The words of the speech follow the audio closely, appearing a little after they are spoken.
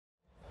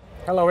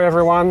Hello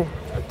everyone.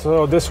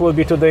 So this will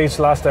be today's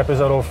last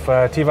episode of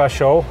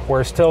TEVAshow.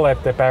 We're still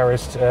at the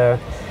Paris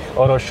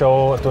Auto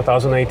Show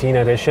 2018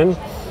 edition,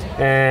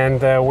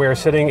 and we're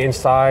sitting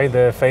inside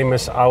the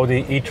famous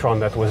Audi e-tron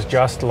that was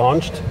just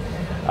launched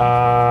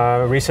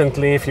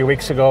recently, a few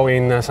weeks ago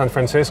in San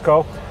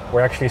Francisco.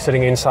 We're actually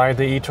sitting inside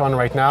the e-tron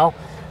right now.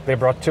 They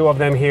brought two of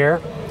them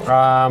here.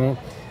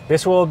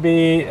 This will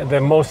be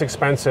the most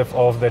expensive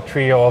of the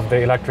trio of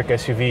the electric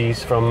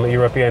SUVs from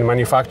European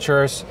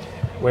manufacturers,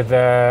 with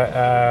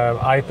the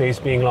I-Pace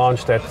being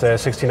launched at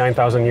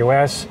 69,000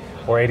 US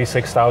or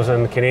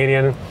 86,000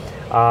 Canadian.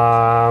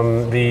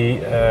 And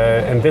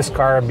this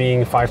car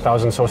being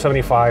 5,000, so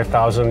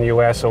 75,000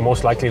 US, so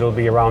most likely it'll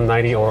be around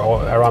 90 or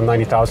around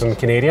 90,000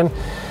 Canadian.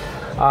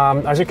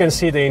 As you can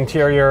see, the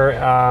interior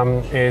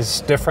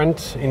is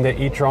different in the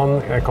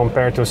e-tron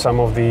compared to some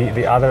of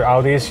the other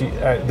Audis.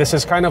 This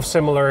is kind of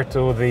similar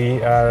to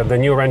the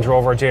new Range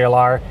Rover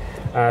JLR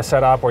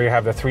setup, where you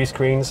have the three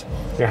screens.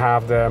 You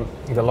have the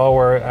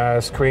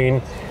lower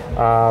screen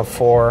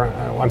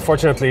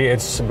unfortunately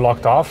it's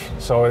blocked off,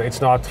 so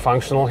it's not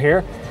functional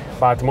here,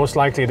 but most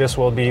likely this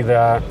will be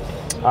the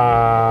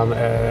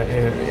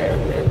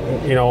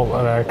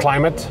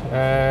climate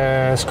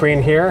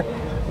screen here,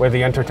 with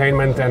the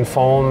entertainment and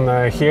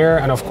phone here,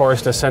 and of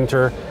course the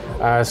center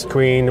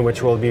screen,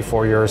 which will be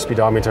for your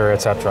speedometer,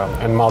 etc.,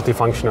 and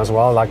multifunction as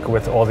well, like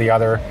with all the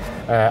other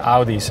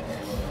Audis.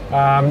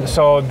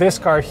 So this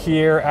car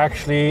here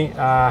actually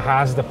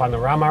has the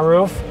panorama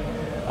roof,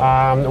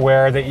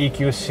 where the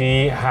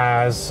EQC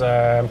has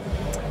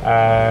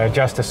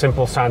just a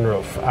simple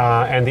sunroof,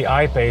 and the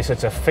I-Pace,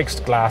 it's a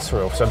fixed glass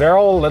roof. So they're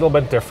all a little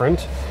bit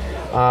different.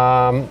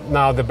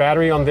 Now the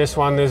battery on this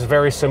one is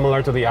very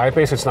similar to the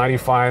I-Pace. It's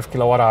 95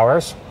 kilowatt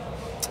hours.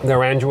 The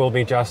range will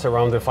be just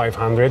around the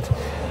 500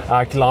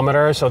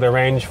 kilometers. So the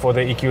range for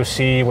the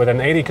EQC with an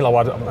 80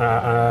 kilowatt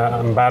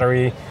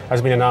battery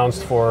has been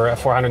announced for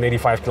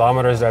 485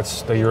 kilometers.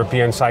 That's the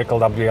European cycle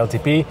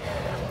WLTP.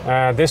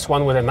 This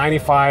one with a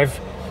 95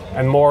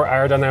 and more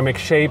aerodynamic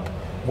shape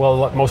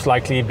will most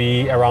likely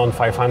be around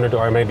 500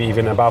 or maybe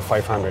even above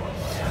 500.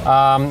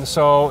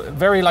 So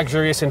very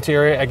luxurious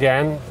interior.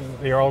 Again,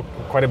 they're all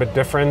quite a bit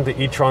different.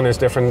 The e-tron is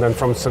different than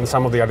from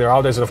some of the other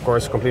Audis, and of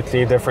course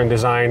completely different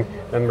design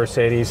than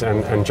Mercedes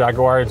and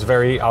Jaguar. It's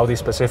very Audi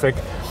specific.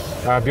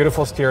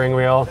 Beautiful steering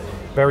wheel,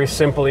 very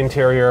simple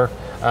interior,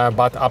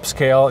 but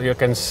upscale. You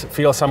can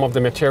feel some of the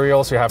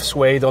materials. You have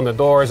suede on the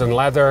doors and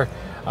leather,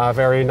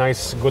 very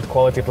nice, good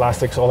quality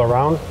plastics all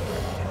around,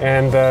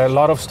 and a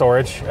lot of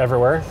storage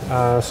everywhere.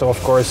 So of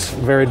course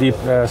very deep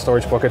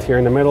storage pocket here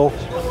in the middle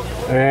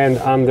and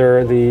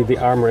under the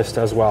armrest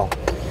as well.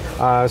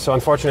 So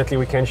unfortunately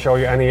we can't show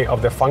you any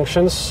of the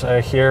functions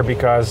here,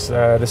 because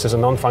this is a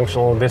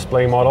non-functional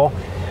display model,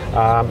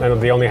 and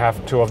they only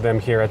have two of them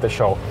here at the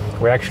show.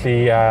 We're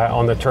actually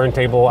on the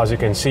turntable, as you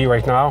can see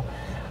right now,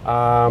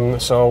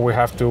 so we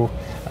have to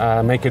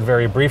make it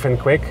very brief and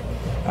quick.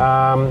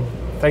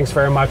 Thanks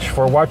very much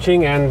for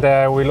watching, and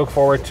we look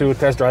forward to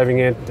test driving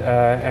it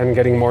and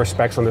getting more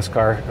specs on this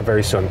car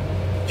very soon.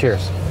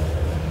 Cheers.